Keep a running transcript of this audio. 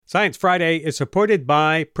Science Friday is supported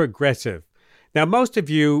by Progressive. Now, most of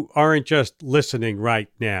you aren't just listening right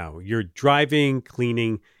now. You're driving,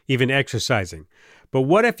 cleaning, even exercising. But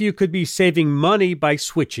what if you could be saving money by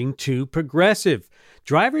switching to Progressive?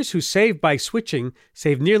 Drivers who save by switching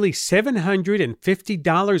save nearly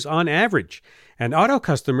 $750 on average. And auto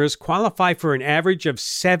customers qualify for an average of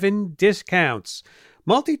 7 discounts.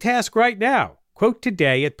 Multitask right now. Quote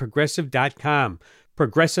today at Progressive.com.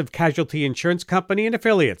 Progressive Casualty Insurance Company and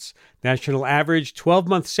Affiliates. National average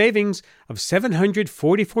 12-month savings of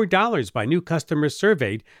 $744 by new customers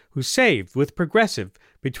surveyed who saved with Progressive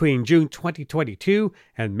between June 2022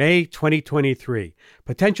 and May 2023.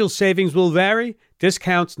 Potential savings will vary.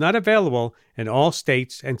 Discounts not available in all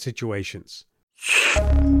states and situations.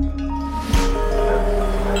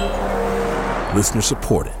 Listener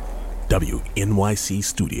supported. WNYC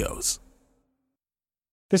Studios.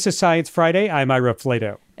 This is Science Friday. I'm Ira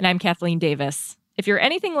Flato. And I'm Kathleen Davis. If you're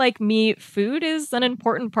anything like me, food is an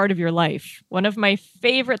important part of your life. One of my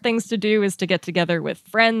favorite things to do is to get together with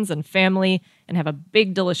friends and family and have a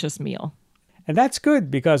big, delicious meal. And that's good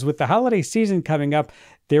because with the holiday season coming up,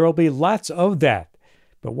 there will be lots of that.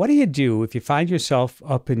 But what do you do if you find yourself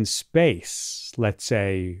up in space, let's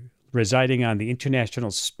say residing on the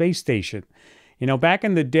International Space Station? You know, back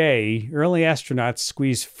in the day, early astronauts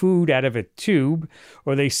squeezed food out of a tube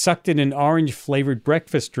or they sucked in an orange-flavored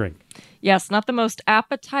breakfast drink. Yes, not the most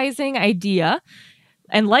appetizing idea.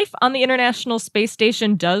 And life on the International Space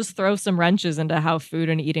Station does throw some wrenches into how food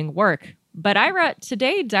and eating work. But Ira,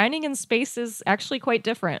 today, dining in space is actually quite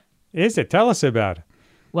different. Is it? Tell us about it.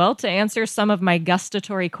 Well, to answer some of my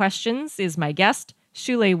gustatory questions is my guest,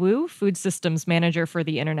 Shulei Wu, Food Systems Manager for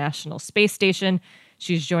the International Space Station.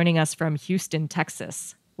 She's joining us from Houston,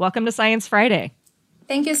 Texas. Welcome to Science Friday.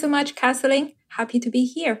 Thank you so much, Kathleen. Happy to be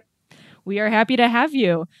here. We are happy to have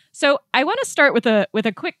you. So I want to start with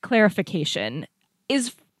a quick clarification.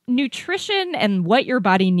 Is nutrition and what your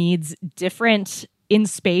body needs different in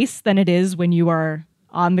space than it is when you are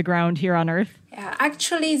on the ground here on Earth? Yeah,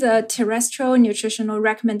 actually, the terrestrial nutritional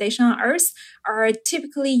recommendation on Earth are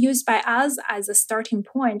typically used by us as a starting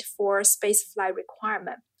point for spaceflight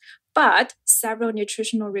requirement. But several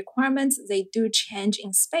nutritional requirements, they do change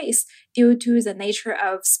in space due to the nature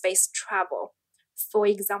of space travel. For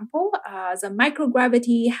example, the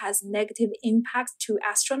microgravity has negative impacts to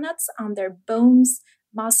astronauts on their bones,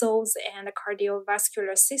 muscles, and the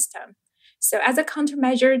cardiovascular system. So as a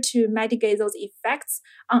countermeasure to mitigate those effects,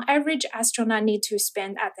 on average, astronauts need to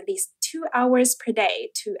spend at least 2 hours per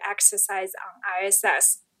day to exercise on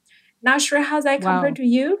ISS. Not sure how that compared to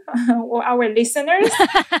you or our listeners,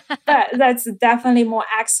 but that's definitely more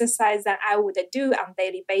exercise than I would do on a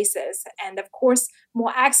daily basis. And of course,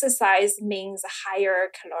 more exercise means higher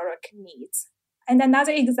caloric needs. And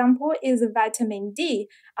another example is vitamin D.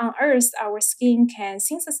 On Earth, our skin can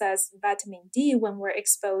synthesize vitamin D when we're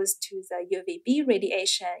exposed to the UVB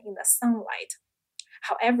radiation in the sunlight.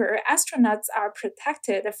 However, astronauts are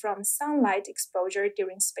protected from sunlight exposure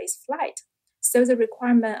during space flight. So the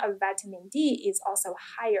requirement of vitamin D is also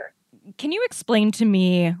higher. Can you explain to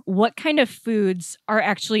me what kind of foods are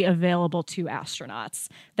actually available to astronauts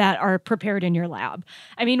that are prepared in your lab?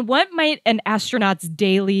 I mean, what might an astronaut's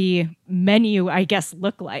daily menu, I guess,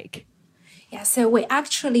 look like? Yeah, so we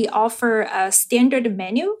actually offer a standard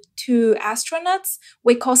menu to astronauts.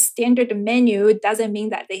 We call standard menu doesn't mean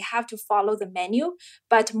that they have to follow the menu,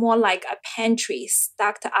 but more like a pantry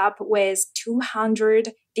stocked up with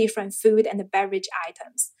 200 different food and beverage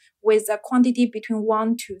items, with a quantity between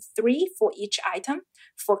 1 to 3 for each item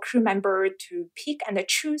for crew member to pick and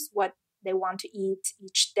choose what they want to eat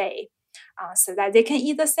each day, so that they can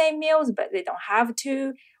eat the same meals, but they don't have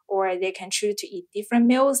to, or they can choose to eat different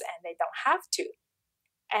meals and they don't have to.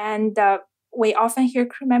 And we often hear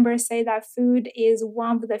crew members say that food is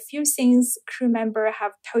one of the few things crew members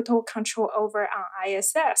have total control over on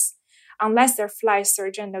ISS, unless their flight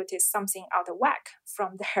surgeon noticed something out of whack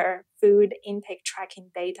from their food intake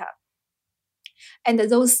tracking data. And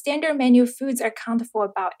those standard menu foods account for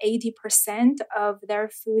about 80% of their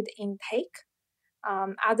food intake.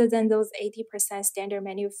 Other than those 80% standard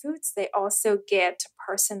menu foods, they also get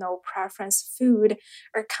personal preference food,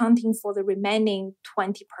 accounting for the remaining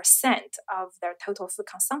 20% of their total food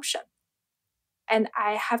consumption. And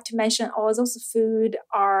I have to mention all those food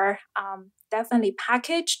are definitely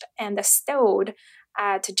packaged and stored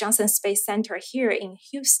at Johnson Space Center here in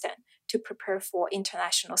Houston to prepare for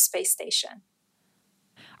International Space Station.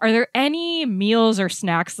 Are there any meals or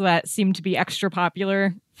snacks that seem to be extra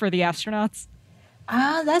popular for the astronauts?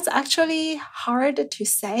 That's actually hard to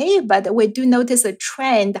say, but we do notice a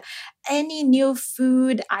trend. Any new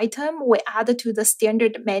food item we add to the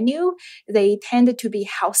standard menu, they tend to be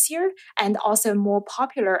healthier and also more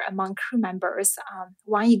popular among crew members.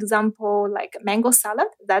 One example, like mango salad,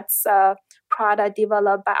 that's a product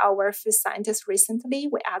developed by our food scientists recently.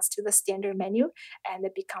 We add to the standard menu and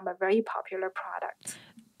it become a very popular product.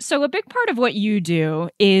 So, a big part of what you do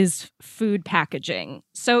is food packaging.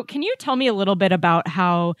 So, can you tell me a little bit about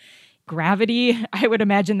how gravity, I would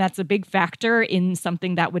imagine that's a big factor in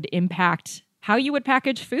something that would impact how you would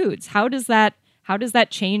package foods? How does that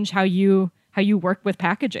change how you work with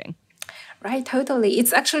packaging? Right, totally.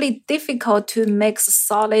 It's actually difficult to mix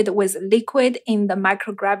solid with liquid in the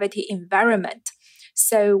microgravity environment.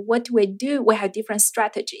 So what we do, we have different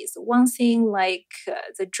strategies. One thing like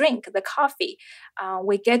the drink, the coffee,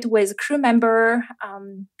 we get with crew member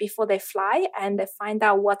before they fly and they find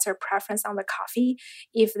out what's their preference on the coffee.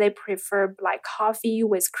 If they prefer black coffee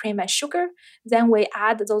with cream and sugar, then we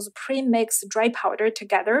add those pre-mixed dry powder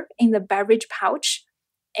together in the beverage pouch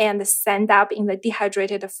and send up in the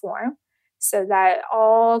dehydrated form. So that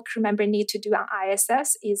all crew member need to do on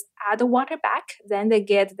ISS is add the water back, then they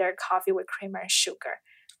get their coffee with creamer and sugar.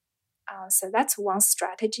 So that's one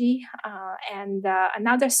strategy. And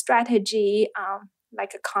another strategy,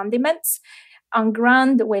 like condiments. On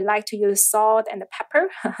ground, we like to use salt and pepper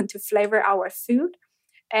to flavor our food.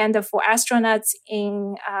 And for astronauts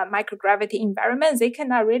in microgravity environments, they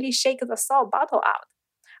cannot really shake the salt bottle out.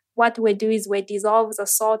 What we do is we dissolve the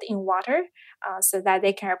salt in water so that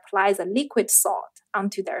they can apply the liquid salt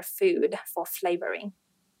onto their food for flavoring.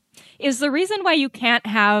 Is the reason why you can't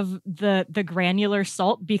have the granular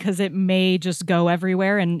salt because it may just go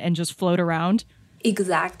everywhere and just float around?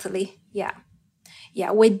 Exactly. Yeah.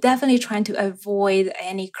 Yeah, we're definitely trying to avoid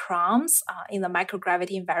any crumbs in the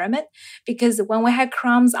microgravity environment because when we have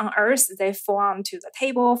crumbs on Earth, they fall onto the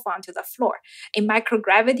table, fall onto the floor. In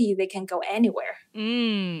microgravity, they can go anywhere.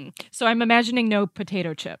 So I'm imagining no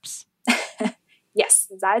potato chips. Yes,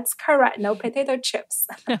 that's correct. No potato chips.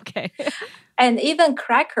 Okay. And even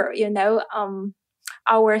cracker,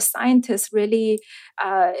 our scientists really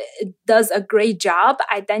does a great job,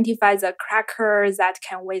 identifies a cracker that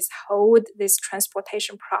can withhold this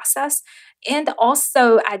transportation process, and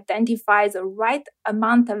also identifies the right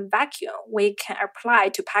amount of vacuum we can apply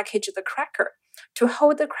to package the cracker to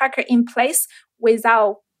hold the cracker in place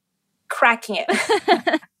without cracking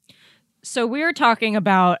it. So we were talking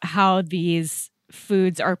about how these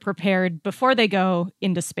foods are prepared before they go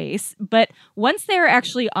into space. But once they're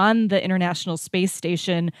actually on the International Space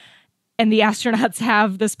Station and the astronauts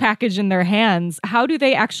have this package in their hands, how do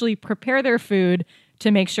they actually prepare their food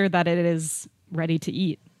to make sure that it is ready to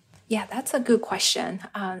eat? Yeah, that's a good question.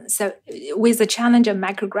 So with the challenge of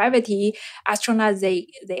microgravity, astronauts,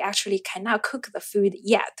 they actually cannot cook the food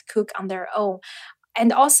yet, cook on their own.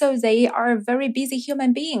 And also, they are very busy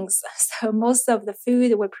human beings. So most of the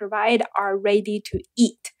food we provide are ready to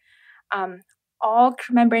eat. All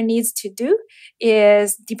crew member needs to do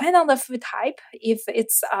is depend on the food type. If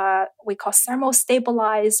it's we call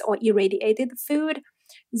thermostabilized or irradiated food,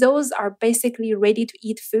 those are basically ready to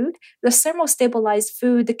eat food. The thermostabilized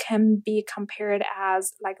food can be compared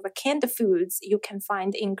as like the canned foods you can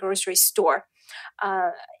find in grocery store.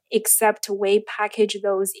 Except we package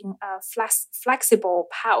those in a flexible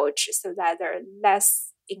pouch so that they're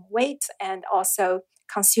less in weight and also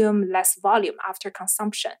consume less volume after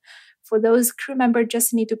consumption. For those crew members,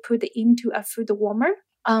 just need to put it into a food warmer.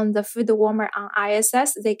 The food warmer on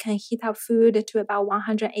ISS, they can heat up food to about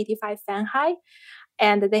 185 Fahrenheit.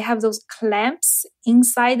 And they have those clamps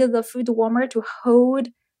inside the food warmer to hold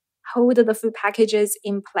the food packages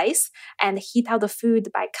in place and heat out the food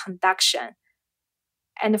by conduction.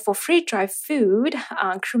 And for freeze-dried food,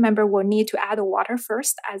 crew member will need to add water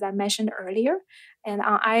first, as I mentioned earlier. And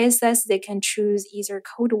on ISS, they can choose either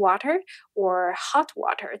cold water or hot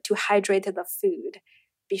water to hydrate the food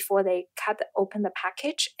before they cut open the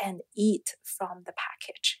package and eat from the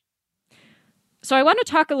package. So I want to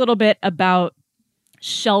talk a little bit about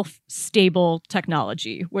shelf-stable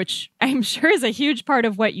technology, which I'm sure is a huge part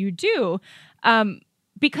of what you do,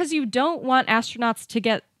 because you don't want astronauts to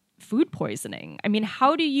get food poisoning. I mean,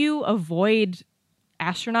 how do you avoid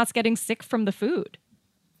astronauts getting sick from the food?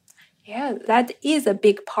 Yeah, that is a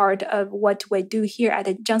big part of what we do here at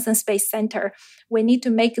the Johnson Space Center. We need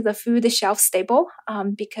to make the food shelf stable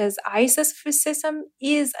because ISS food system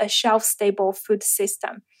is a shelf stable food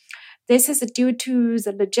system. This is due to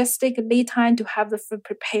the logistic lead time to have the food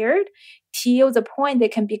prepared till the point they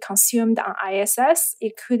can be consumed on ISS.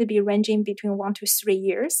 It could be ranging between 1 to 3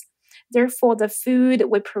 years. Therefore, the food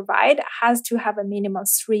we provide has to have a minimum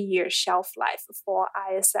 3-year shelf life for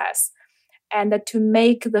ISS. And to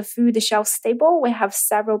make the food shelf stable, we have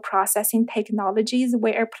several processing technologies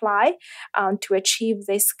we apply to achieve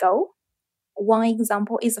this goal. One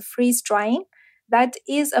example is freeze drying. That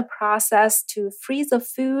is a process to freeze the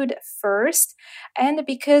food first. And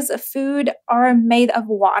because food are made of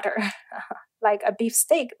water, like a beef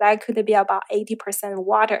steak, that could be about 80%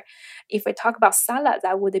 water. If we talk about salad,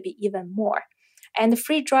 that would be even more. And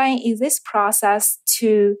freeze drying is this process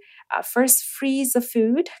to first freeze the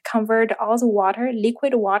food, convert all the water,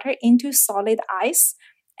 liquid water, into solid ice.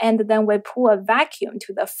 And then we pull a vacuum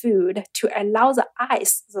to the food to allow the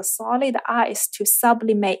ice, the solid ice, to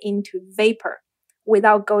sublimate into vapor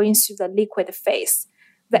without going through the liquid phase.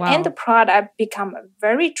 The end product become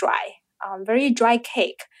very dry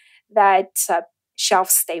cake that shelf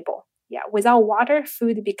stable. Yeah, without water,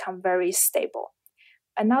 food become very stable.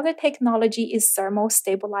 Another technology is thermal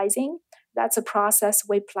stabilizing. That's a process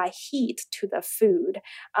we apply heat to the food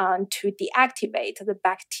to deactivate the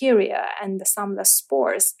bacteria and some of the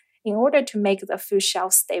spores in order to make the food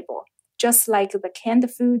shelf stable, just like the canned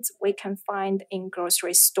foods we can find in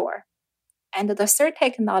grocery store. And the third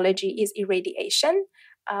technology is irradiation.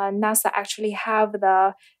 NASA actually have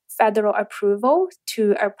the federal approval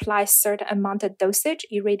to apply certain amount of dosage,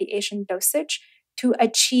 irradiation dosage, to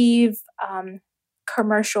achieve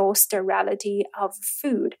commercial sterility of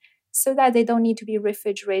food so that they don't need to be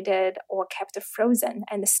refrigerated or kept frozen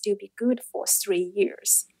and still be good for 3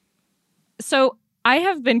 years. So I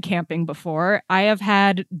have been camping before. I have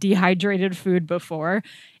had dehydrated food before.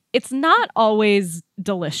 It's not always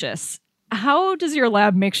delicious. How does your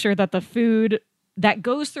lab make sure that the food that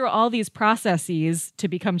goes through all these processes to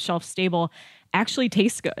become shelf stable actually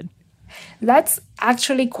tastes good? That's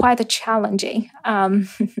actually quite challenging.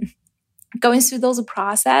 Going through those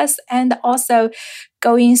process and also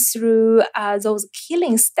going through those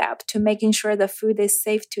killing steps to making sure the food is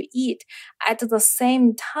safe to eat. At the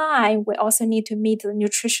same time, we also need to meet the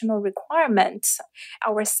nutritional requirements.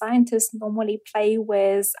 Our scientists normally play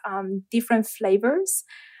with different flavors.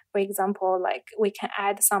 For example, like we can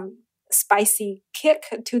add some spicy kick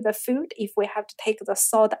to the food if we have to take the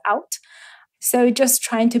salt out. So just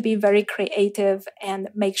trying to be very creative and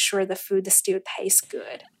make sure the food still tastes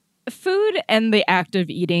good. Food and the act of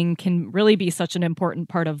eating can really be such an important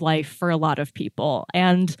part of life for a lot of people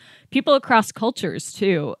and people across cultures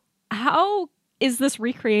too. How is this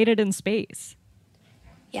recreated in space?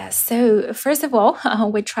 Yeah, so first of all,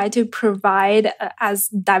 we try to provide as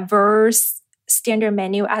diverse standard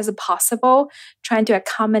menu as possible, trying to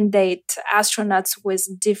accommodate astronauts with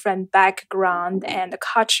different background and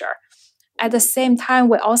culture. At the same time,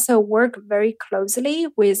 we also work very closely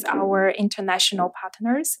with our international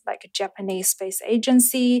partners like Japanese Space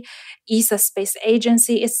Agency, ESA Space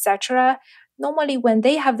Agency, etc. Normally, when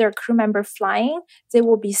they have their crew member flying, they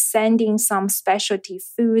will be sending some specialty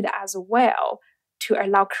food as well to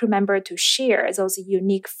allow crew member to share those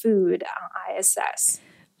unique food on ISS.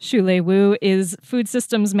 Shulei Wu is Food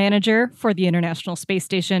Systems Manager for the International Space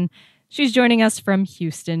Station. She's joining us from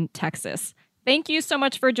Houston, Texas. Thank you so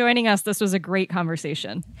much for joining us. This was a great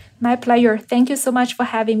conversation. My pleasure. Thank you so much for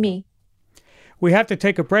having me. We have to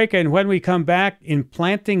take a break, and when we come back,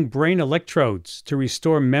 implanting brain electrodes to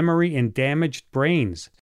restore memory in damaged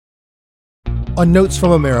brains. On Notes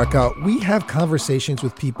from America, we have conversations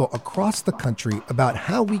with people across the country about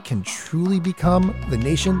how we can truly become the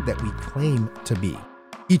nation that we claim to be.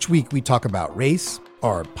 Each week, we talk about race,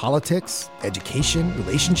 our politics, education,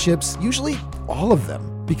 relationships, usually all of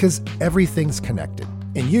them, because everything's connected.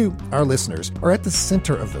 And you, our listeners, are at the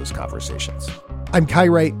center of those conversations. I'm Kai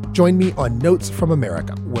Wright. Join me on Notes from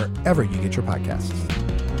America, wherever you get your podcasts.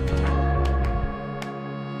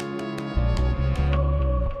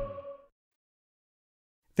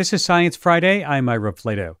 This is Science Friday. I'm Ira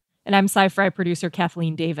Flato. And I'm Sci-Fi producer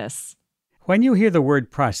Kathleen Davis. When you hear the word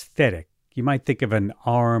prosthetic, you might think of an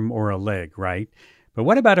arm or a leg, right? But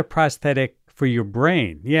what about a prosthetic for your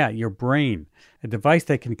brain? Yeah, your brain. A device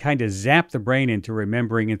that can kind of zap the brain into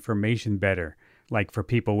remembering information better, like for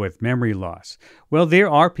people with memory loss. Well, there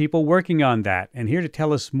are people working on that. And here to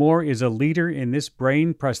tell us more is a leader in this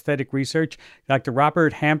brain prosthetic research, Dr.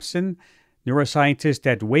 Robert Hampson, neuroscientist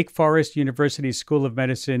at Wake Forest University School of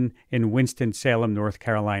Medicine in Winston-Salem, North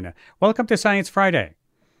Carolina. Welcome to Science Friday.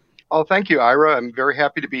 Oh, thank you, Ira. I'm very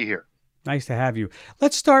happy to be here. Nice to have you.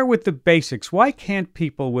 Let's start with the basics. Why can't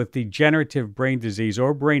people with degenerative brain disease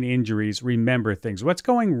or brain injuries remember things? What's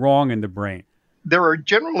going wrong in the brain? There are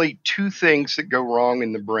generally two things that go wrong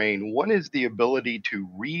in the brain. One is the ability to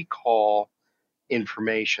recall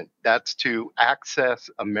information. That's to access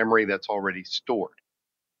a memory that's already stored.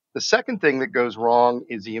 The second thing that goes wrong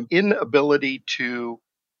is the inability to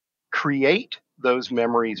create those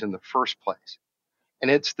memories in the first place.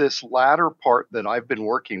 And it's this latter part that I've been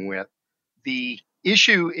working with. The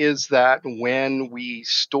issue is that when we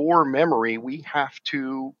store memory, we have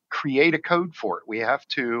to create a code for it. We have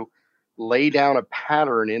to lay down a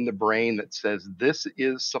pattern in the brain that says this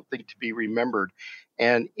is something to be remembered.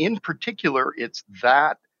 And in particular, it's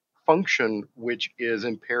that function which is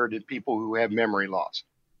impaired in people who have memory loss.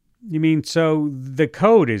 You mean so the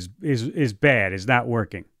code is bad, is not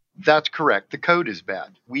working? That's correct. The code is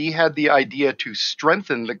bad. We had the idea to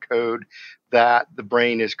strengthen the code that the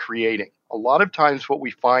brain is creating. A lot of times what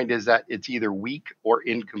we find is that it's either weak or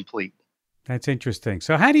incomplete. That's interesting.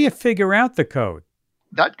 So how do you figure out the code?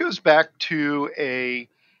 That goes back to a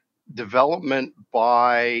development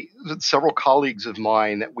by several colleagues of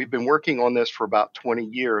mine that we've been working on this for about 20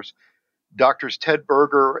 years. Doctors Ted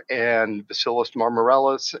Berger and Vasilis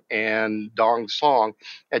Marmarellis and Dong Song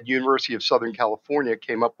at University of Southern California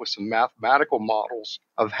came up with some mathematical models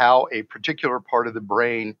of how a particular part of the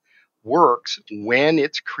brain works when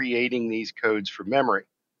it's creating these codes for memory.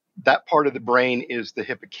 That part of the brain is the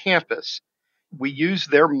hippocampus. We use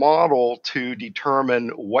their model to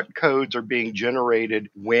determine what codes are being generated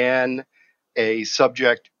when a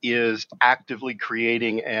subject is actively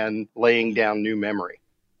creating and laying down new memory.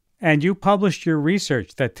 And you published your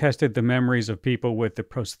research that tested the memories of people with the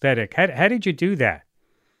prosthetic. How did you do that?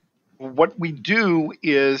 What we do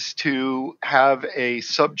is to have a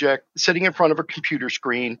subject sitting in front of a computer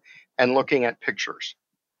screen and looking at pictures.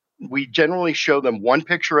 We generally show them one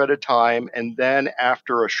picture at a time, and then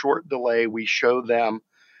after a short delay, we show them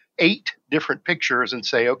 8 different pictures and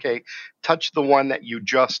say, okay, touch the one that you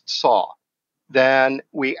just saw. Then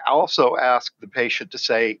we also ask the patient to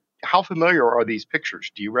say, how familiar are these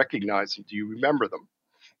pictures? Do you recognize them? Do you remember them?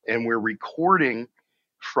 And we're recording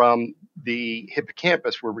from the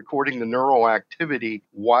hippocampus, we're recording the neural activity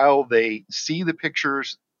while they see the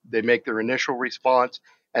pictures, they make their initial response,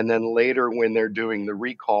 and then later when they're doing the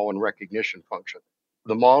recall and recognition function.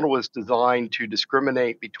 The model is designed to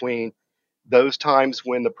discriminate between those times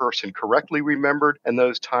when the person correctly remembered and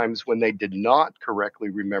those times when they did not correctly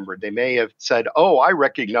remember. They may have said, oh, I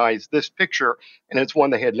recognize this picture, and it's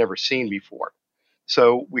one they had never seen before.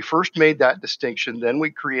 So we first made that distinction, then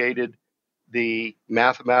we created the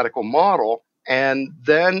mathematical model, and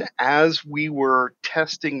then as we were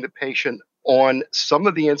testing the patient on some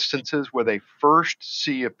of the instances where they first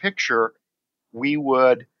see a picture, we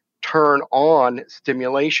would turn on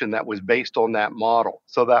stimulation that was based on that model.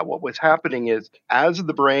 So that what was happening is as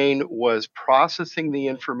the brain was processing the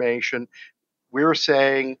information, we were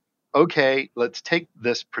saying, okay, let's take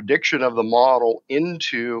this prediction of the model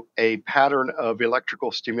into a pattern of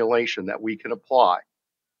electrical stimulation that we can apply.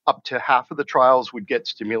 Up to half of the trials would get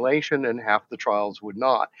stimulation and half the trials would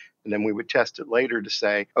not. And then we would test it later to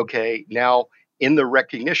say, okay, now in the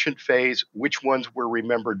recognition phase, which ones were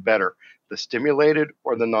remembered better, the stimulated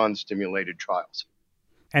or the non-stimulated trials.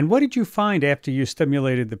 And what did you find after you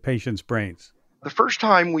stimulated the patient's brains? The first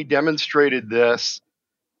time we demonstrated this,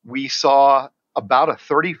 we saw about a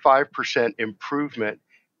 35% improvement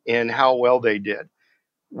in how well they did.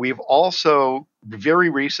 We've also very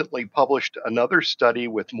recently published another study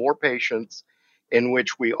with more patients in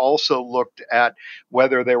which we also looked at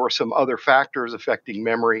whether there were some other factors affecting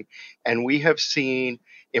memory, and we have seen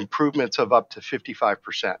improvements of up to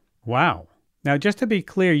 55%. Wow. Now, just to be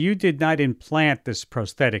clear, you did not implant this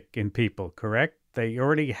prosthetic in people, correct? They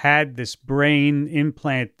already had this brain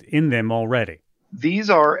implant in them already. These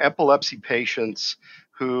are epilepsy patients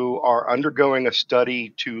who are undergoing a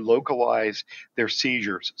study to localize their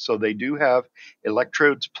seizures. So they do have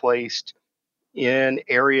electrodes placed in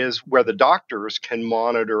areas where the doctors can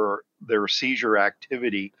monitor their seizure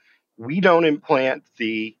activity. We don't implant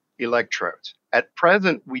the electrodes. At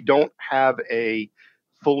present, we don't have a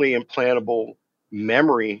fully implantable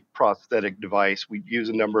memory prosthetic device. We use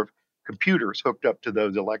a number of computers hooked up to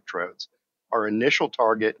those electrodes. Our initial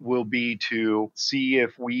target will be to see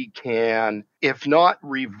if we can, if not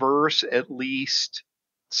reverse, at least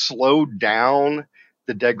slow down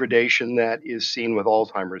the degradation that is seen with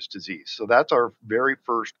Alzheimer's disease. So that's our very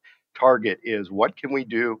first target, is what can we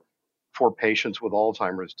do for patients with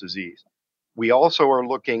Alzheimer's disease? We also are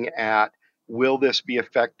looking at, will this be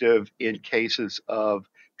effective in cases of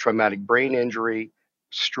traumatic brain injury,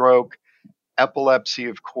 stroke, epilepsy,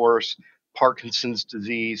 of course, Parkinson's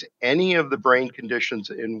disease, any of the brain conditions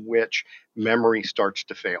in which memory starts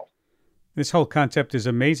to fail. This whole concept is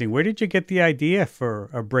amazing. Where did you get the idea for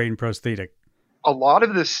a brain prosthetic? A lot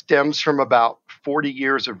of this stems from about 40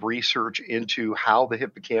 years of research into how the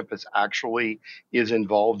hippocampus actually is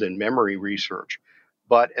involved in memory research.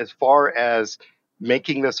 But as far as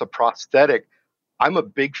making this a prosthetic, I'm a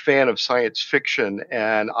big fan of science fiction,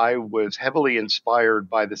 and I was heavily inspired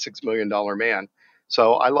by the $6 Million Man.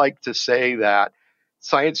 So I like to say that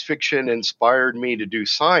science fiction inspired me to do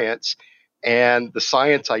science, and the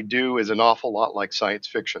science I do is an awful lot like science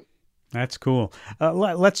fiction. That's cool.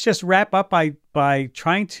 Let's just wrap up by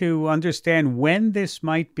trying to understand when this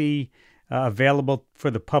might be available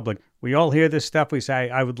for the public. We all hear this stuff. We say,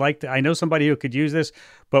 I would like to, I know somebody who could use this,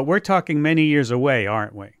 but we're talking many years away,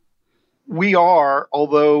 aren't we? We are,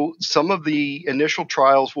 although some of the initial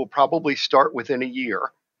trials will probably start within a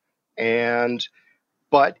year.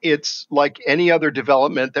 But it's like any other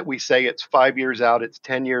development that we say it's 5 years out, it's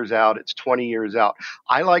 10 years out, it's 20 years out.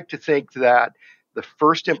 I like to think that the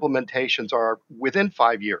first implementations are within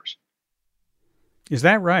 5 years. Is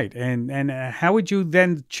that right? And how would you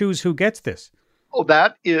then choose who gets this? Oh,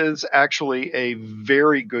 that is actually a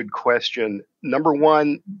very good question. Number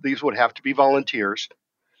one, these would have to be volunteers.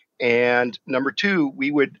 And number two,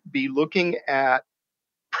 we would be looking at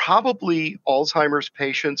probably Alzheimer's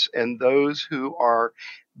patients and those who are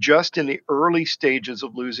just in the early stages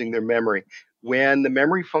of losing their memory. When the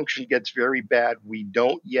memory function gets very bad, we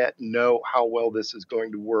don't yet know how well this is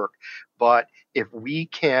going to work. But if we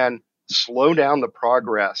can slow down the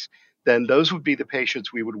progress, then those would be the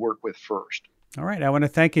patients we would work with first. All right. I want to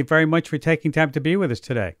thank you very much for taking time to be with us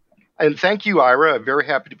today. And thank you, Ira. I'm very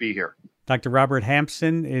happy to be here. Dr. Robert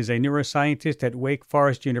Hampson is a neuroscientist at Wake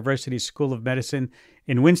Forest University School of Medicine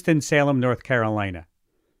in Winston-Salem, North Carolina.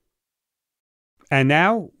 And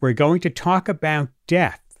now we're going to talk about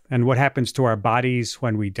death and what happens to our bodies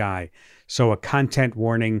when we die. So a content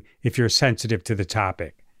warning if you're sensitive to the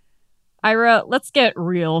topic. Ira, let's get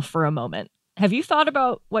real for a moment. Have you thought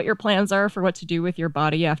about what your plans are for what to do with your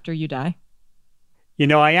body after you die? You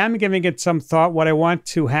know, I am giving it some thought, what I want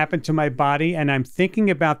to happen to my body, and I'm thinking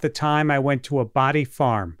about the time I went to a body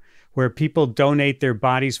farm where people donate their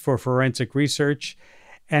bodies for forensic research,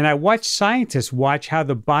 and I watched scientists watch how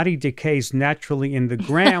the body decays naturally in the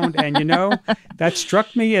ground, and you know, that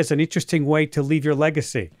struck me as an interesting way to leave your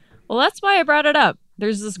legacy. Well, that's why I brought it up.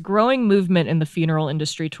 There's this growing movement in the funeral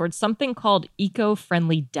industry towards something called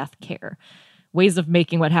eco-friendly death care. Ways of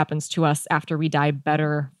making what happens to us after we die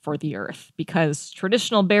better for the earth, because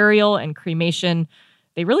traditional burial and cremation,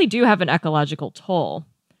 they really do have an ecological toll.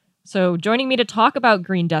 So joining me to talk about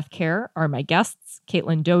green death care are my guests,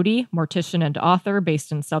 Caitlin Doty, mortician and author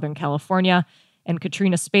based in Southern California, and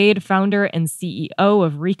Katrina Spade, founder and CEO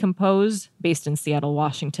of Recompose, based in Seattle,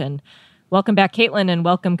 Washington. Welcome back, Caitlin, and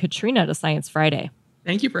welcome, Katrina, to Science Friday.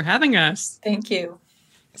 Thank you for having us. Thank you.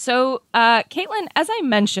 So, Caitlin, as I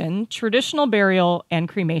mentioned, traditional burial and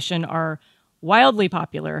cremation are wildly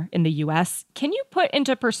popular in the U.S. Can you put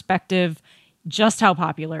into perspective just how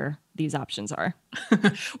popular these options are?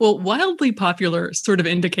 Well, wildly popular sort of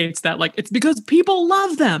indicates that, like, it's because people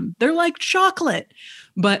love them. They're like chocolate.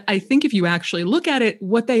 But I think if you actually look at it,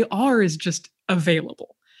 what they are is just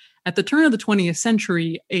available. At the turn of the 20th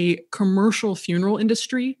century, a commercial funeral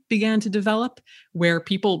industry began to develop where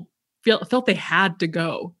people felt they had to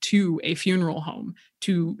go to a funeral home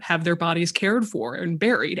to have their bodies cared for and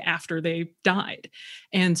buried after they died.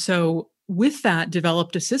 And so with that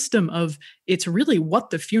developed a system of it's really what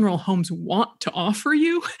the funeral homes want to offer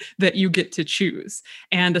you that you get to choose.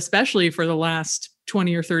 And especially for the last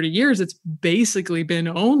 20 or 30 years, it's basically been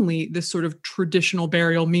only this sort of traditional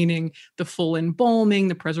burial, meaning the full embalming,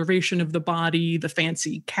 the preservation of the body, the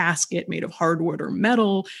fancy casket made of hardwood or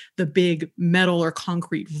metal, the big metal or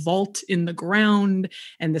concrete vault in the ground,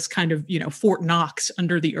 and this kind of, Fort Knox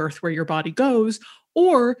under the earth where your body goes,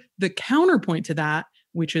 or the counterpoint to that,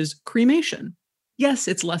 which is cremation. Yes,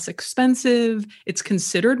 it's less expensive. It's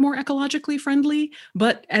considered more ecologically friendly.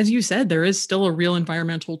 But as you said, there is still a real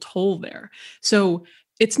environmental toll there. So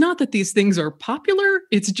it's not that these things are popular.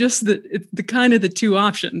 It's just that it's the kind of the two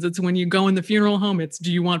options. It's when you go in the funeral home, it's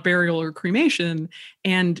do you want burial or cremation?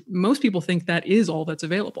 And most people think that is all that's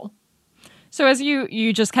available. So as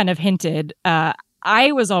you just kind of hinted,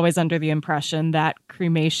 I was always under the impression that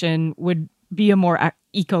cremation would be a more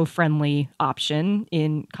eco-friendly option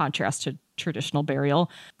in contrast to traditional burial.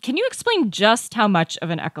 Can you explain just how much of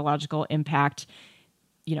an ecological impact,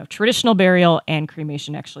 traditional burial and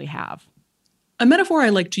cremation actually have? A metaphor I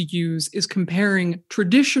like to use is comparing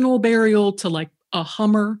traditional burial to like a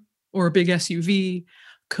Hummer or a big SUV,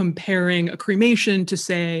 comparing a cremation to,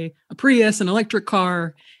 say, a Prius, an electric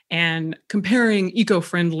car, and comparing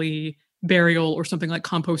eco-friendly burial or something like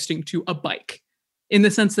composting to a bike. in the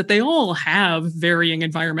sense that they all have varying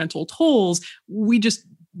environmental tolls.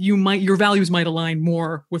 Your values might align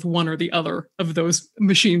more with one or the other of those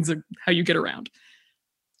machines of how you get around.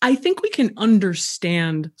 I think we can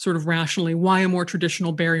understand sort of rationally why a more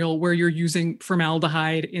traditional burial where you're using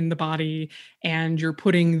formaldehyde in the body and you're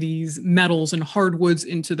putting these metals and hardwoods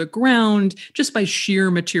into the ground just by sheer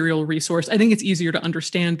material resource. I think it's easier to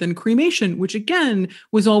understand than cremation, which again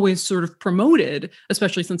was always sort of promoted,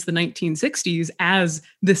 especially since the 1960s, as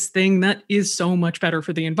this thing that is so much better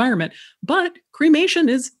for the environment. But cremation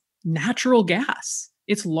is natural gas.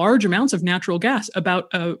 It's large amounts of natural gas,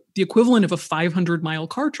 about the equivalent of a 500-mile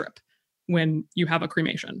car trip when you have a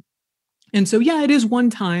cremation. And so, yeah, it is one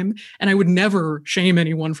time, and I would never shame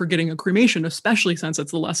anyone for getting a cremation, especially since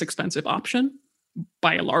it's the less expensive option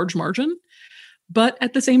by a large margin. But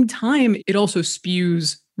at the same time, it also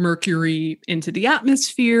spews mercury into the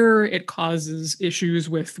atmosphere. It causes issues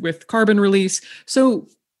with carbon release. So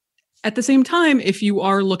at the same time, if you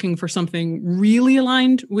are looking for something really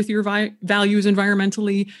aligned with your values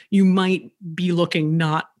environmentally, you might be looking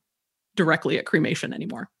not directly at cremation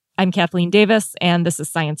anymore. I'm Kathleen Davis, and this is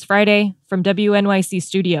Science Friday from WNYC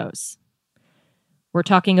Studios. We're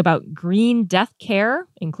talking about green death care,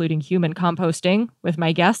 including human composting, with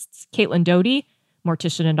my guests, Caitlin Doty,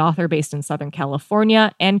 mortician and author based in Southern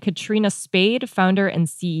California, and Katrina Spade, founder and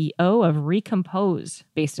CEO of Recompose,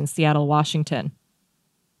 based in Seattle, Washington.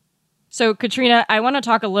 So, Katrina, I want to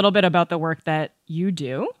talk a little bit about the work that you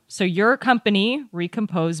do. So your company,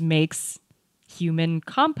 Recompose, makes human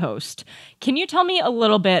compost. Can you tell me a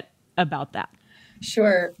little bit about that?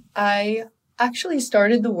 Sure. I actually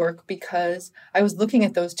started the work because I was looking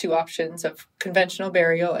at those two options of conventional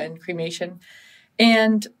burial and cremation.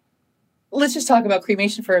 And let's just talk about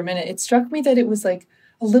cremation for a minute. It struck me that it was like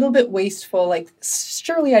a little bit wasteful. Like,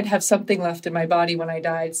 surely I'd have something left in my body when I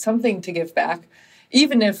died, something to give back.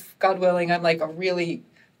 Even if, God willing, I'm like a really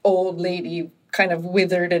old lady, kind of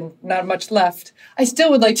withered and not much left, I still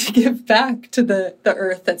would like to give back to the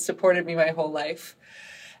earth that supported me my whole life.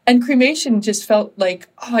 And cremation just felt like,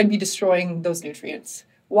 I'd be destroying those nutrients.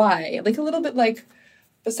 Why? Like a little bit like,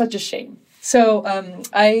 but such a shame. So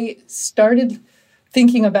I started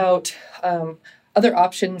thinking about other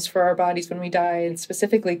options for our bodies when we die, and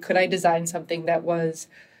specifically, could I design something that was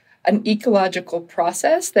an ecological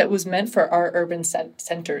process that was meant for our urban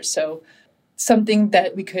centers. So something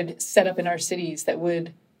that we could set up in our cities that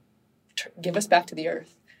would give us back to the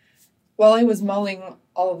earth. While I was mulling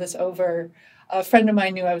all of this over, a friend of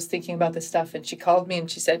mine knew I was thinking about this stuff, and she called me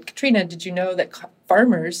and she said, Katrina, did you know that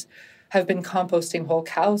farmers have been composting whole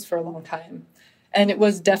cows for a long time? And it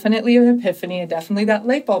was definitely an epiphany, and definitely that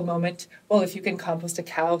light bulb moment. Well, if you can compost a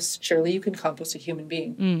cow, surely you can compost a human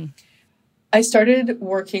being. I started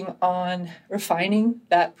working on refining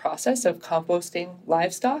that process of composting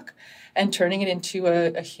livestock and turning it into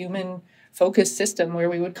a human-focused system where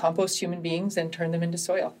we would compost human beings and turn them into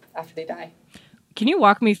soil after they die. Can you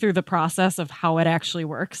walk me through the process of how it actually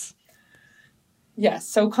works? Yes.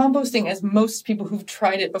 So composting, as most people who've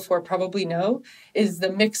tried it before probably know, is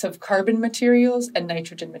the mix of carbon materials and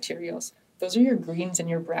nitrogen materials. Those are your greens and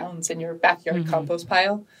your browns in your backyard compost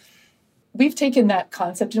pile. We've taken that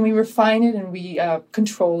concept and we refine it and we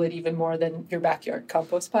control it even more than your backyard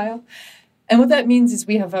compost pile. And what that means is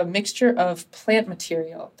we have a mixture of plant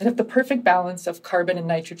material that have the perfect balance of carbon and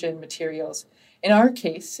nitrogen materials. In our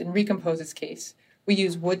case, in Recompose's case, we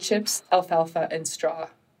use wood chips, alfalfa, and straw.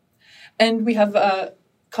 And we have a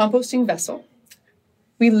composting vessel.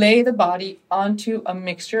 We lay the body onto a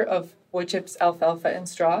mixture of wood chips, alfalfa, and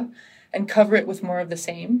straw and cover it with more of the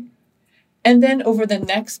same. And then over the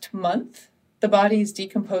next month, the body is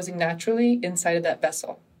decomposing naturally inside of that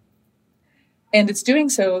vessel. And it's doing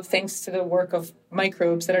so thanks to the work of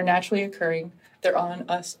microbes that are naturally occurring. They're on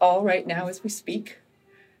us all right now as we speak.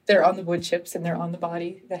 They're on the wood chips and they're on the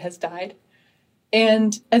body that has died.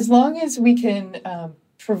 And as long as we can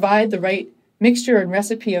provide the right mixture and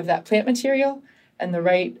recipe of that plant material and the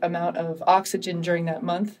right amount of oxygen during that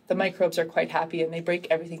month, the microbes are quite happy and they break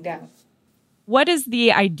everything down. What is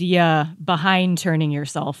the idea behind turning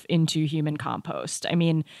yourself into human compost? I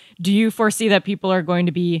mean, do you foresee that people are going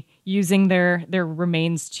to be using their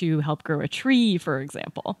remains to help grow a tree, for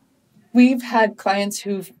example? We've had clients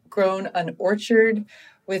who've grown an orchard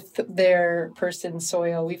with their person's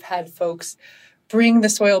soil. We've had folks bring the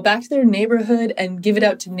soil back to their neighborhood and give it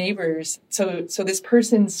out to neighbors. So this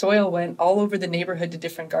person's soil went all over the neighborhood to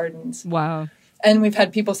different gardens. Wow. And we've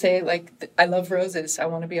had people say, like, I love roses. I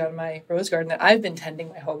want to be on my rose garden that I've been tending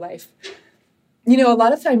my whole life. You know, a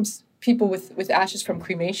lot of times people with ashes from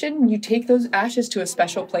cremation, you take those ashes to a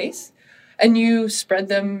special place and you spread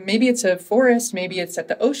them. Maybe it's a forest, maybe it's at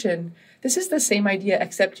the ocean. This is the same idea,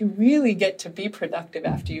 except you really get to be productive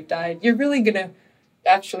after you've died. You're really going to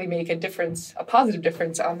actually make a difference, a positive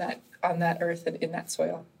difference on that earth and in that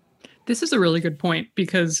soil. This is a really good point,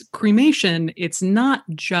 because cremation, it's not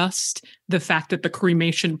just the fact that the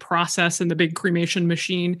cremation process and the big cremation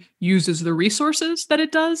machine uses the resources that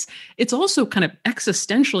it does. It's also kind of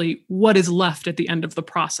existentially what is left at the end of the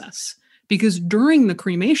process. Because during the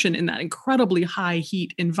cremation, in that incredibly high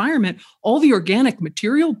heat environment, all the organic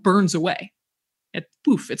material burns away.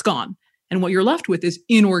 Poof, it's gone. And what you're left with is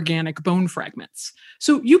inorganic bone fragments.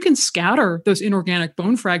 So you can scatter those inorganic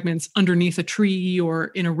bone fragments underneath a tree or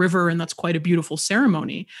in a river, and that's quite a beautiful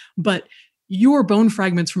ceremony. But your bone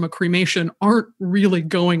fragments from a cremation aren't really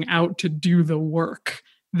going out to do the work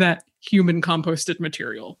that human composted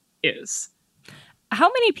material is. How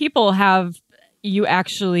many people have you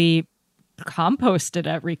actually composted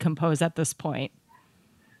at Recompose at this point?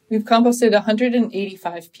 We've composted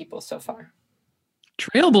 185 people so far.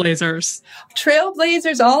 Trailblazers,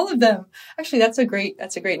 all of them. Actually, that's a great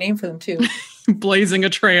name for them too. Blazing a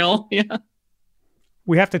trail. Yeah.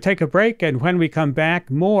 We have to take a break, and when we come back,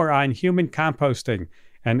 more on human composting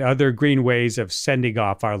and other green ways of sending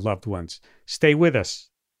off our loved ones. Stay with us.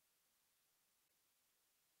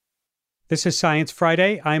 This is Science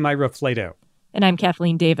Friday. I'm Ira Flato. And I'm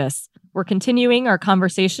Kathleen Davis. We're continuing our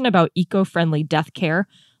conversation about eco-friendly death care,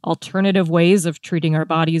 alternative ways of treating our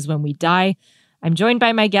bodies when we die. I'm joined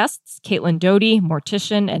by my guests, Caitlin Doty,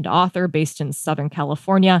 mortician and author based in Southern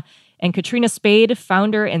California, and Katrina Spade,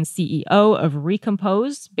 founder and CEO of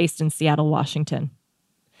Recompose, based in Seattle, Washington.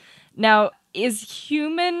 Now, is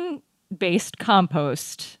human-based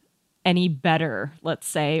compost any better, let's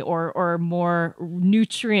say, or more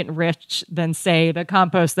nutrient-rich than, say, the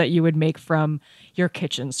compost that you would make from your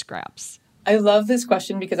kitchen scraps? I love this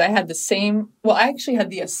question because I had I actually had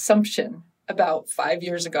the assumption about 5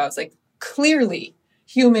 years ago. I was like, clearly,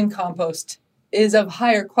 human compost is of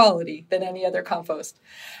higher quality than any other compost.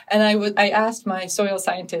 And I asked my soil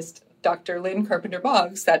scientist, Dr. Lynn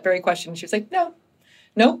Carpenter-Boggs, that very question. She was like,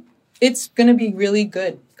 no, it's going to be really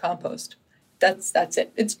good compost. That's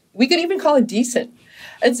it. We could even call it decent.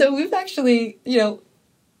 And so we've actually,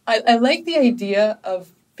 I like the idea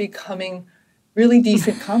of becoming really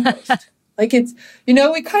decent compost. Like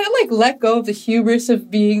we kind of like let go of the hubris of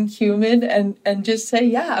being human and just say,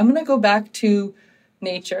 yeah, I'm going to go back to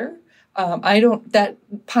nature. That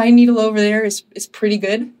pine needle over there is pretty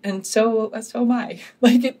good. And so am I.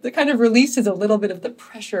 Like it kind of releases a little bit of the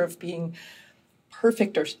pressure of being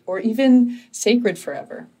perfect or even sacred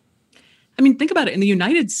forever. I mean, think about it. In the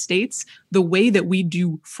United States, the way that we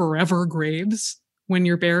do forever graves when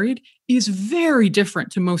you're buried is very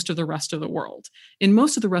different to most of the rest of the world. In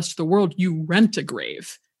most of the rest of the world, you rent a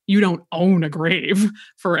grave. You don't own a grave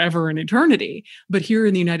forever and eternity. But here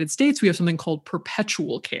in the United States, we have something called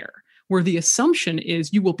perpetual care, where the assumption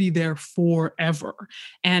is you will be there forever.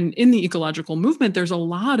 And in the ecological movement, there's a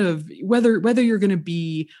lot of whether you're going to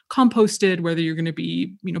be composted, whether you're going to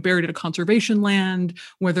be buried at a conservation land,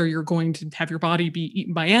 whether you're going to have your body be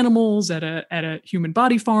eaten by animals at a human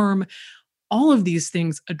body farm. All of these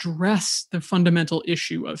things address the fundamental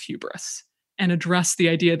issue of hubris and address the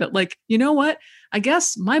idea that, like, you know what? I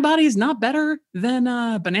guess my body is not better than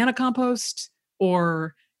banana compost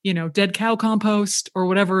or, dead cow compost or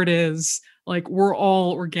whatever it is. Like, we're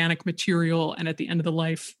all organic material. And at the end of the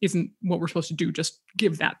life, isn't what we're supposed to do just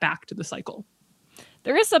give that back to the cycle?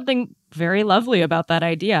 There is something very lovely about that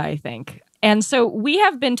idea, I think. And so we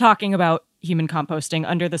have been talking about human composting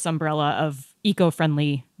under this umbrella of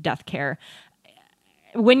eco-friendly death care.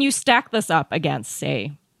 When you stack this up against,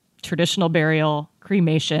 say, traditional burial,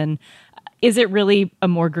 cremation, is it really a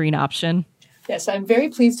more green option? Yes, I'm very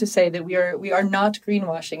pleased to say that we are not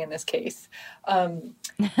greenwashing in this case.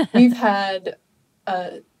 We've had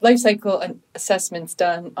life cycle assessments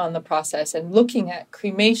done on the process and looking at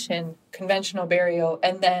cremation, conventional burial,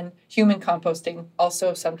 and then human composting,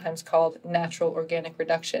 also sometimes called natural organic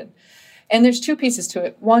reduction. And there's two pieces to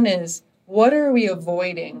it. One is, what are we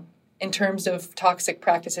avoiding in terms of toxic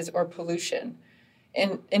practices or pollution,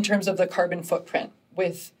 in terms of the carbon footprint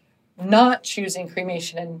with not choosing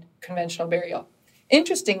cremation and conventional burial?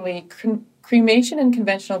 Interestingly, cremation and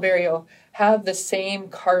conventional burial have the same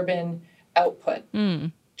carbon output,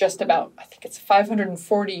 just about, I think it's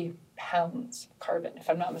 540 pounds of carbon, if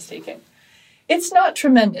I'm not mistaken. It's not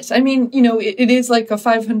tremendous. I mean, it is like a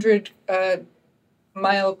 500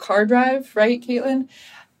 mile car drive, right, Caitlin?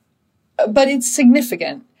 But it's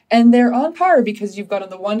significant. And they're on par because you've got, on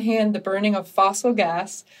the one hand, the burning of fossil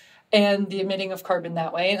gas and the emitting of carbon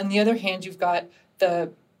that way. And on the other hand, you've got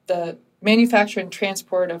the manufacture and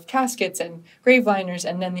transport of caskets and grave liners,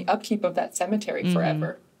 and then the upkeep of that cemetery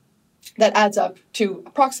forever. That adds up to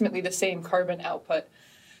approximately the same carbon output.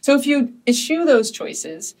 So if you eschew those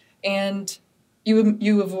choices and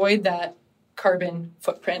you avoid that carbon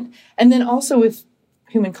footprint, and then also with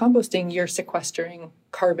human composting, you're sequestering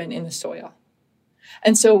carbon in the soil.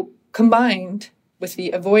 And so combined with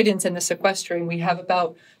the avoidance and the sequestering, we have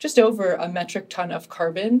about just over a metric ton of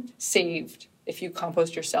carbon saved if you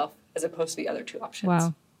compost yourself, as opposed to the other two options.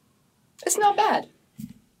 Wow. It's not bad.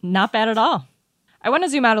 Not bad at all. I want to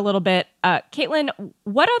zoom out a little bit. Caitlin,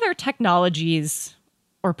 what other technologies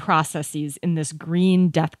or processes in this green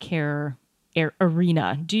death care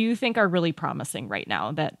arena do you think are really promising right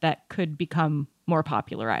now that could become more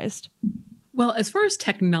popularized? Well, as far as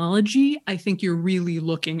technology, I think you're really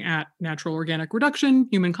looking at natural organic reduction,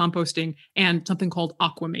 human composting, and something called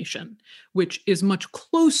aquamation, which is much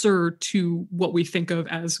closer to what we think of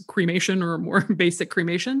as cremation or more basic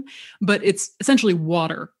cremation, but it's essentially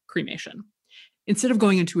water cremation. Instead of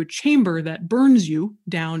going into a chamber that burns you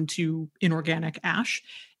down to inorganic ash,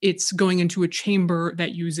 it's going into a chamber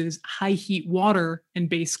that uses high heat water and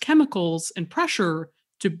base chemicals and pressure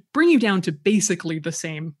to bring you down to basically the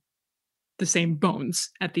same bones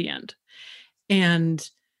at the end. And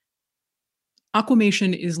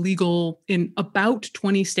aquamation is legal in about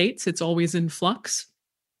 20 states. It's always in flux.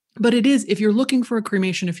 But it is, if you're looking for a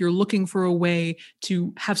cremation, if you're looking for a way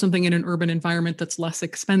to have something in an urban environment that's less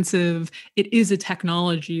expensive, it is a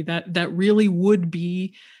technology that really would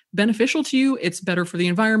be beneficial to you. It's better for the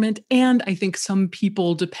environment. And I think some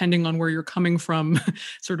people, depending on where you're coming from,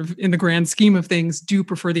 sort of in the grand scheme of things, do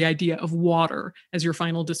prefer the idea of water as your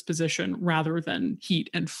final disposition rather than heat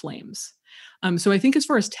and flames. So I think as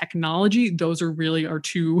far as technology, those are really our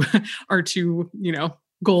two,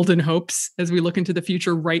 golden hopes as we look into the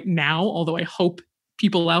future right now, although I hope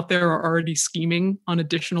people out there are already scheming on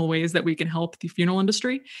additional ways that we can help the funeral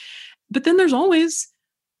industry. But then there's always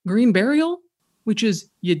green burial, which is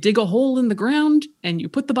you dig a hole in the ground and you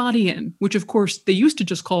put the body in, which of course they used to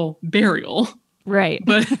just call burial. Right.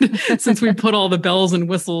 But since we put all the bells and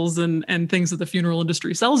whistles and things that the funeral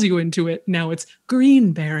industry sells you into it, now it's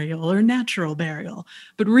green burial or natural burial.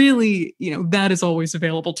 But really, that is always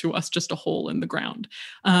available to us, just a hole in the ground.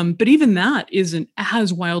 But even that isn't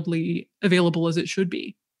as widely available as it should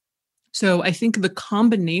be. So I think the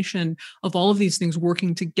combination of all of these things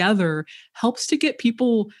working together helps to get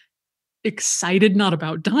people excited, not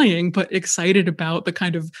about dying, but excited about the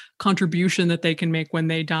kind of contribution that they can make when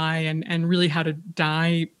they die and really how to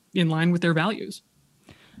die in line with their values.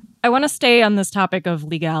 I want to stay on this topic of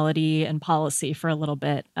legality and policy for a little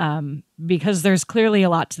bit because there's clearly a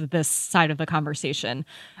lot to this side of the conversation.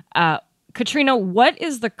 Katrina, what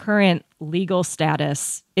is the current legal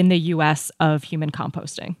status in the U.S. of human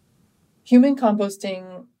composting? Human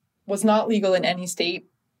composting was not legal in any state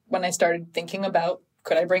when I started thinking about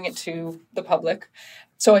could I bring it to the public?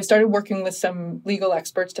 So I started working with some legal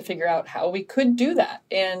experts to figure out how we could do that.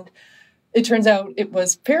 And it turns out it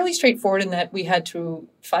was fairly straightforward in that we had to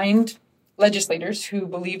find legislators who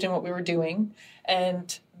believed in what we were doing,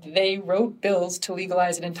 and they wrote bills to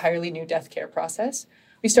legalize an entirely new death care process.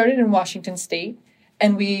 We started in Washington State,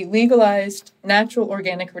 and we legalized natural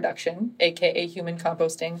organic reduction, aka human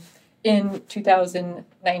composting, in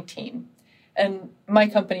 2019. And my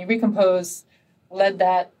company, Recompose, led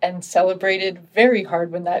that and celebrated very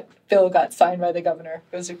hard when that bill got signed by the governor.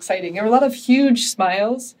 It was exciting. There were a lot of huge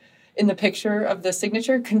smiles in the picture of the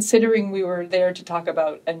signature, considering we were there to talk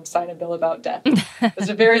about and sign a bill about death. It was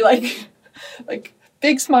a very like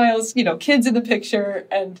big smiles, kids in the picture,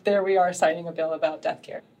 and there we are signing a bill about death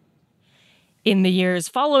care. In the years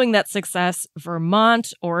following that success,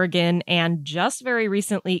 Vermont, Oregon, and just very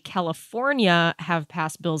recently, California have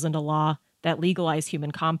passed bills into law that legalize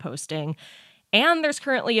human composting. And there's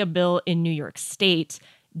currently a bill in New York State.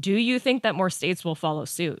 Do you think that more states will follow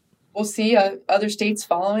suit? We'll see other states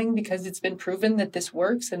following because it's been proven that this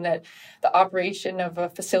works and that the operation of a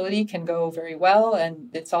facility can go very well, and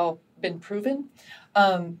it's all been proven.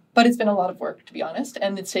 But it's been a lot of work, to be honest,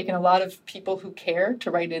 and it's taken a lot of people who care to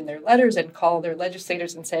write in their letters and call their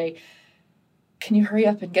legislators and say, can you hurry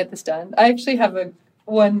up and get this done? I actually have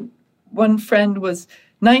one friend was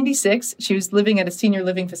 96. She was living at a senior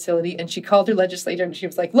living facility, and she called her legislator and she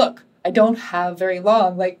was like, look, I don't have very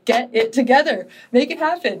long. Get it together. Make it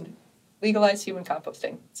happen. Legalize human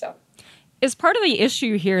composting. So, is part of the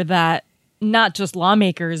issue here that not just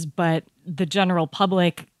lawmakers, but the general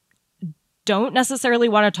public don't necessarily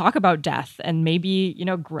want to talk about death and maybe,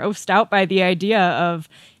 grossed out by the idea of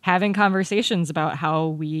having conversations about how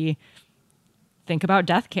we think about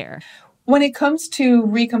death care? When it comes to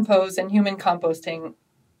recompose and human composting,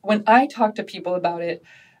 when I talk to people about it,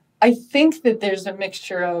 I think that there's a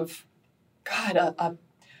mixture of, God,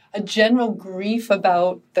 a general grief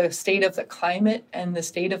about the state of the climate and the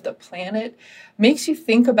state of the planet makes you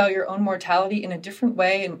think about your own mortality in a different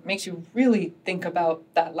way and makes you really think about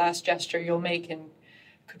that last gesture you'll make and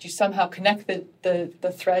could you somehow connect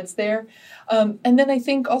the threads there. And then I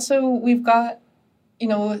think also we've got,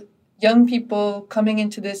 young people coming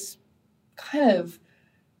into this kind of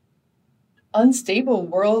unstable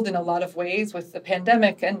world in a lot of ways with the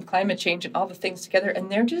pandemic and climate change and all the things together.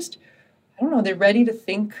 And they're just, I don't know, they're ready to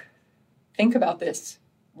think about this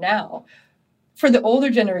now. For the older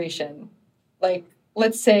generation, like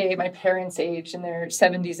let's say my parents' age in their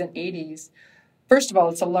 70s and 80s, first of all,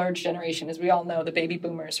 it's a large generation, as we all know, the baby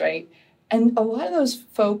boomers, right? And a lot of those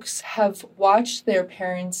folks have watched their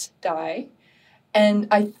parents die and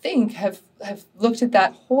I think have looked at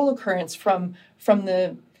that whole occurrence from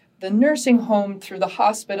the nursing home through the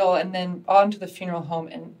hospital and then on to the funeral home.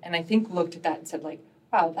 And I think looked at that and said, like,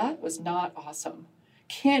 wow, that was not awesome.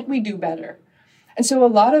 Can't we do better? And so a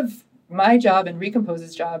lot of my job and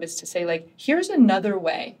Recompose's job is to say, like, here's another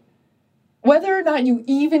way. Whether or not you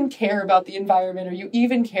even care about the environment or you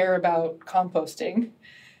even care about composting,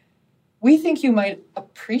 we think you might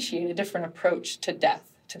appreciate a different approach to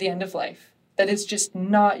death, to the end of life. That is just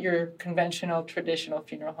not your conventional, traditional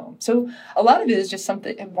funeral home. So a lot of it is just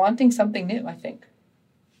wanting something new, I think.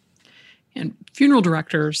 And funeral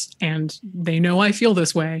directors, and they know I feel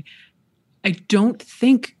this way, I don't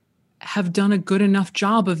think have done a good enough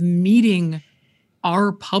job of meeting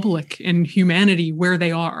our public and humanity where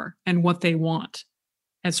they are and what they want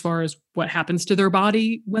as far as what happens to their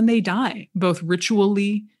body when they die, both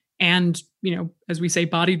ritually and, as we say,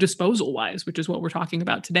 body disposal wise, which is what we're talking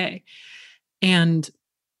about today. And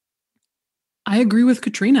I agree with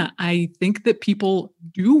Katrina. I think that people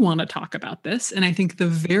do want to talk about this. And I think the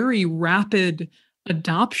very rapid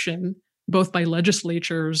adoption, both by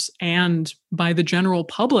legislatures and by the general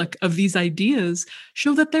public, of these ideas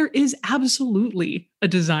show that there is absolutely a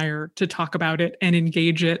desire to talk about it and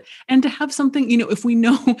engage it and to have something, if we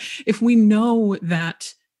know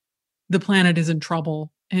that the planet is in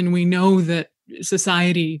trouble and we know that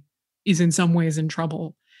society is in some ways in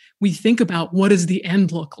trouble, we think about what does the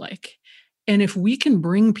end look like? And if we can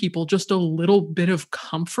bring people just a little bit of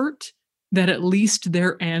comfort that at least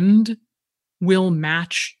their end will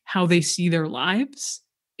match how they see their lives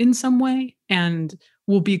in some way and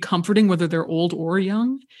will be comforting whether they're old or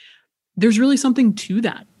young, there's really something to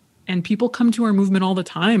that. And people come to our movement all the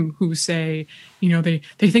time who say, they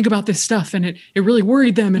think about this stuff and it really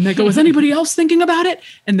worried them. And they go, is anybody else thinking about it?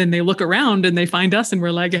 And then they look around and they find us and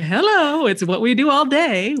we're like, hello, it's what we do all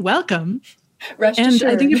day. Welcome. Rest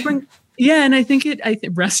assured. I think it brings, and I think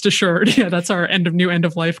rest assured. Yeah, that's our end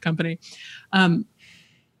of life company.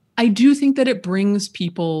 I do think that it brings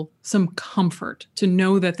people some comfort to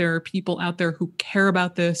know that there are people out there who care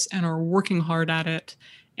about this and are working hard at it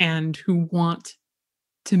and who want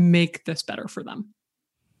to make this better for them.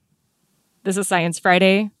 This is Science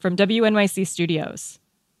Friday from WNYC Studios.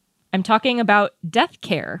 I'm talking about death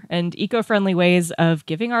care and eco-friendly ways of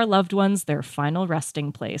giving our loved ones their final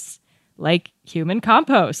resting place, like human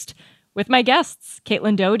compost, with my guests,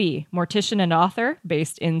 Caitlin Doty, mortician and author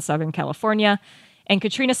based in Southern California, and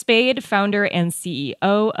Katrina Spade, founder and CEO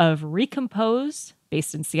of Recompose,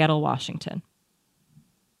 based in Seattle, Washington.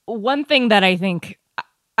 One thing that I think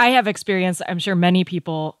I have experienced, I'm sure many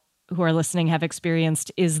people who are listening have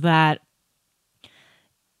experienced, is that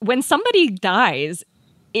when somebody dies,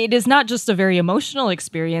 it is not just a very emotional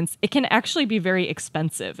experience. It can actually be very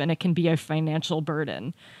expensive and it can be a financial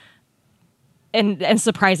burden. And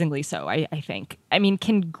surprisingly so, I think. I mean,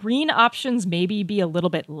 can green options maybe be a little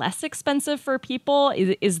bit less expensive for people?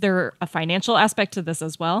 Is there a financial aspect to this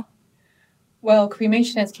as well? Well,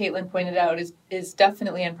 cremation, as Caitlin pointed out, is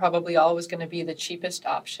definitely and probably always going to be the cheapest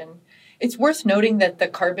option. It's worth noting that the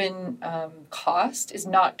carbon cost is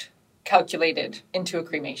not calculated into a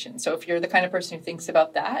cremation. So if you're the kind of person who thinks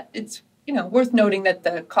about that, it's worth noting that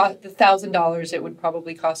the $1,000 it would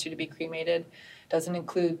probably cost you to be cremated doesn't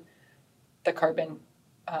include the carbon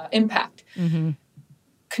impact. Mm-hmm.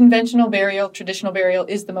 Conventional burial, traditional burial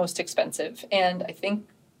is the most expensive. And I think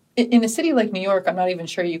in a city like New York, I'm not even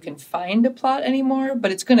sure you can find a plot anymore,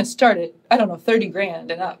 but it's going to start at,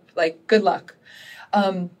 $30,000 and up. Like, good luck.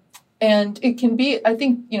 And it can be, I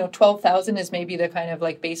think, $12,000 is maybe the kind of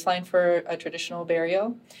like baseline for a traditional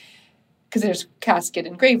burial, because there's casket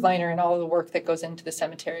and grave liner and all the work that goes into the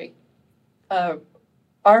cemetery.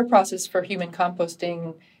 Our process for human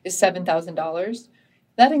composting is $7,000.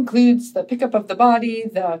 That includes the pickup of the body,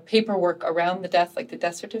 the paperwork around the death, like the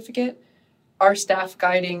death certificate, our staff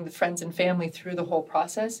guiding the friends and family through the whole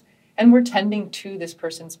process, and we're tending to this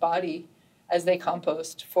person's body as they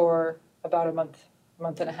compost for about a month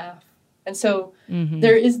and a half. And so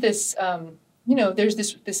there is this, there's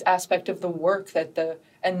this aspect of the work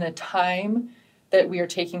and the time that we are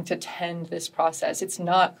taking to tend this process. It's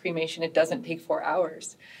not cremation. It doesn't take 4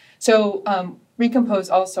 hours. So Recompose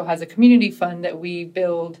also has a community fund that we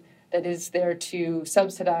build that is there to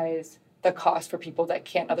subsidize the cost for people that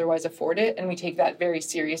can't otherwise afford it. And we take that very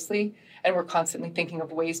seriously. And we're constantly thinking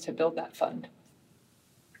of ways to build that fund.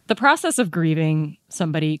 The process of grieving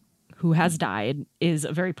somebody who has died is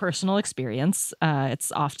a very personal experience.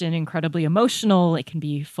 It's often incredibly emotional. It can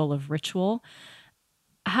be full of ritual.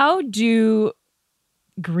 How do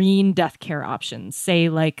green death care options, say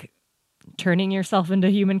like turning yourself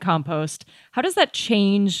into human compost, how does that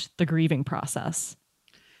change the grieving process?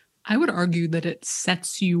 I would argue that it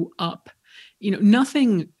sets you up.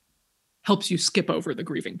 Nothing helps you skip over the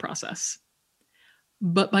grieving process.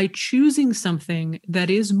 But by choosing something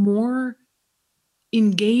that is more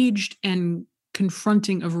engaged and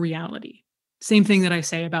confronting of reality, same thing that I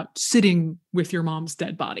say about sitting with your mom's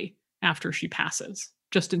dead body after she passes,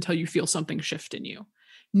 just until you feel something shift in you,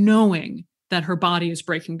 knowing that her body is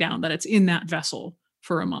breaking down, that it's in that vessel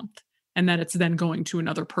for a month, and that it's then going to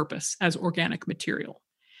another purpose as organic material.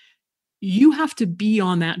 You have to be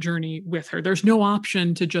on that journey with her. There's no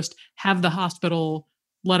option to just have the hospital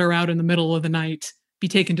let her out in the middle of the night, be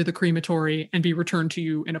taken to the crematory, and be returned to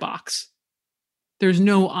you in a box. There's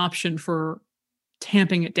no option for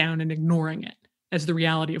tamping it down and ignoring it as the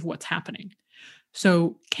reality of what's happening.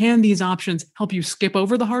 So can these options help you skip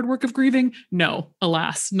over the hard work of grieving? No,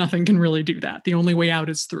 alas, nothing can really do that. The only way out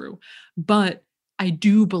is through. But I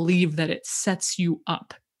do believe that it sets you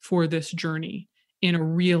up for this journey in a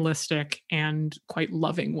realistic and quite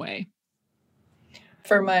loving way.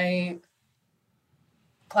 For my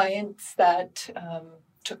clients that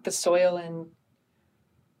took the soil and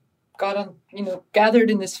gathered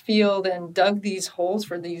in this field and dug these holes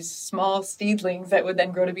for these small seedlings that would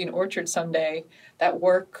then grow to be an orchard someday, that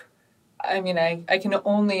work, I can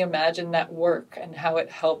only imagine that work and how it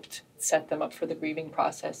helped set them up for the grieving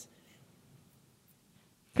process.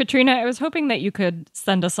 Katrina, I was hoping that you could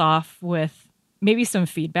send us off with maybe some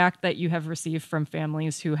feedback that you have received from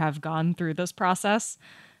families who have gone through this process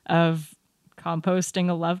of composting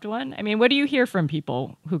a loved one. What do you hear from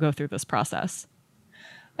people who go through this process?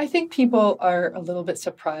 I think people are a little bit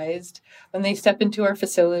surprised when they step into our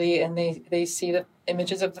facility and they see the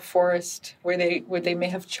images of the forest where they may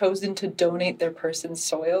have chosen to donate their person's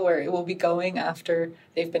soil, where it will be going after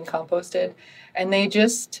they've been composted. And they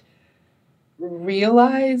just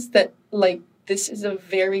realize that, this is a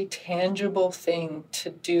very tangible thing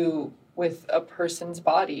to do with a person's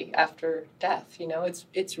body after death.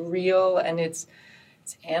 It's real and it's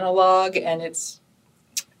analog, and it's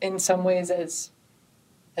in some ways as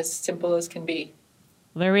simple as can be.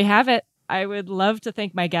 Well, there we have it. I would love to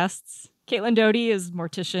thank my guests. Caitlin Doty is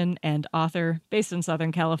mortician and author based in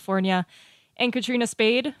Southern California, and Katrina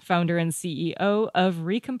Spade, founder and CEO of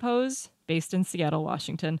Recompose, based in Seattle,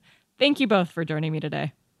 Washington. Thank you both for joining me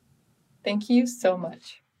today. Thank you so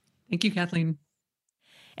much. Thank you, Kathleen.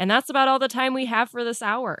 And that's about all the time we have for this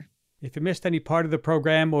hour. If you missed any part of the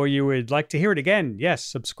program or you would like to hear it again, yes,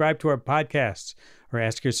 subscribe to our podcasts or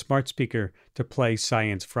ask your smart speaker to play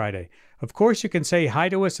Science Friday. Of course, you can say hi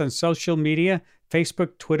to us on social media,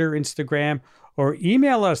 Facebook, Twitter, Instagram, or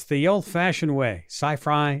email us the old-fashioned way,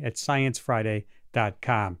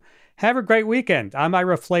 sci-fi@sciencefriday.com. Have a great weekend. I'm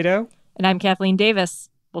Ira Flato. And I'm Kathleen Davis.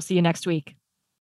 We'll see you next week.